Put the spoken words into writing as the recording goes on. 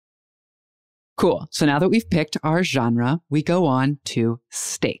Cool. So now that we've picked our genre, we go on to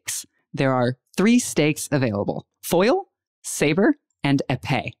stakes. There are 3 stakes available: foil, saber, and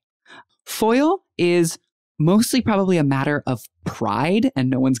épée. Foil is mostly probably a matter of pride,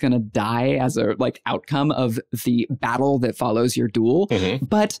 and no one's going to die as a outcome of the battle that follows your duel.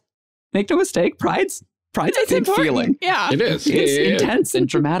 But make no mistake, pride's a big feeling. Yeah. It is. It's intense and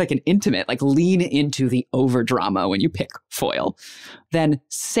dramatic and intimate. Lean into the over drama when you pick foil. Then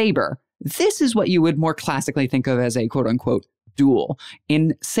saber. This is what you would more classically think of as a quote unquote duel.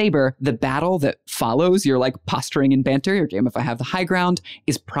 In saber, the battle that follows your posturing and banter, your game if I have the high ground,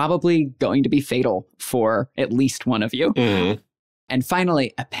 is probably going to be fatal for at least one of you. And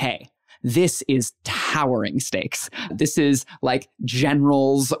finally, épée. This is towering stakes. This is like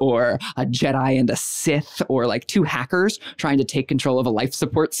generals or a Jedi and a Sith, or 2 hackers trying to take control of a life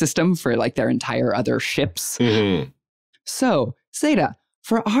support system for their entire other ships. So, Zeta,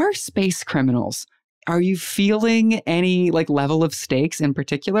 for our space criminals, are you feeling any level of stakes in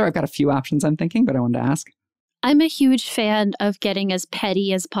particular? I've got a few options I'm thinking, but I wanted to ask. I'm a huge fan of getting as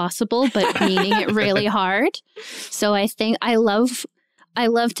petty as possible, but meaning it really hard. So I think I love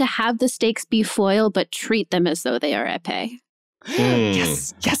to have the stakes be foil, but treat them as though they are épée.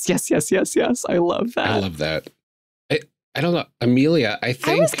 Yes. I love that. I love that. I don't know. Amelia, I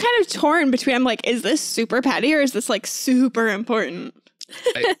think... I was kind of torn between, I'm like, is this super petty or is this super important?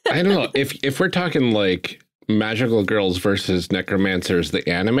 I don't know. If we're talking magical girls versus necromancers, the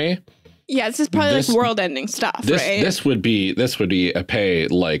anime. Yeah, this is probably world-ending stuff, right? This would be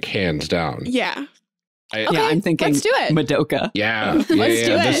épée hands down. Yeah. Yeah, I'm thinking let's do it. Madoka. Yeah. Let's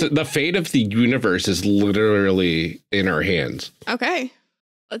do it. The fate of the universe is literally in our hands. Okay.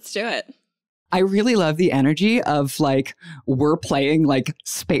 Let's do it. I really love the energy of we're playing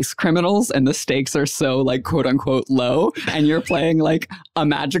space criminals and the stakes are so quote unquote low, and you're playing a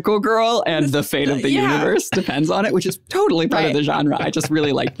magical girl and the fate of the universe depends on it, which is totally part of the genre. I just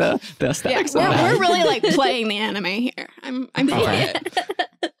really like the aesthetics of that. We're really playing the anime here. I'm feeling it.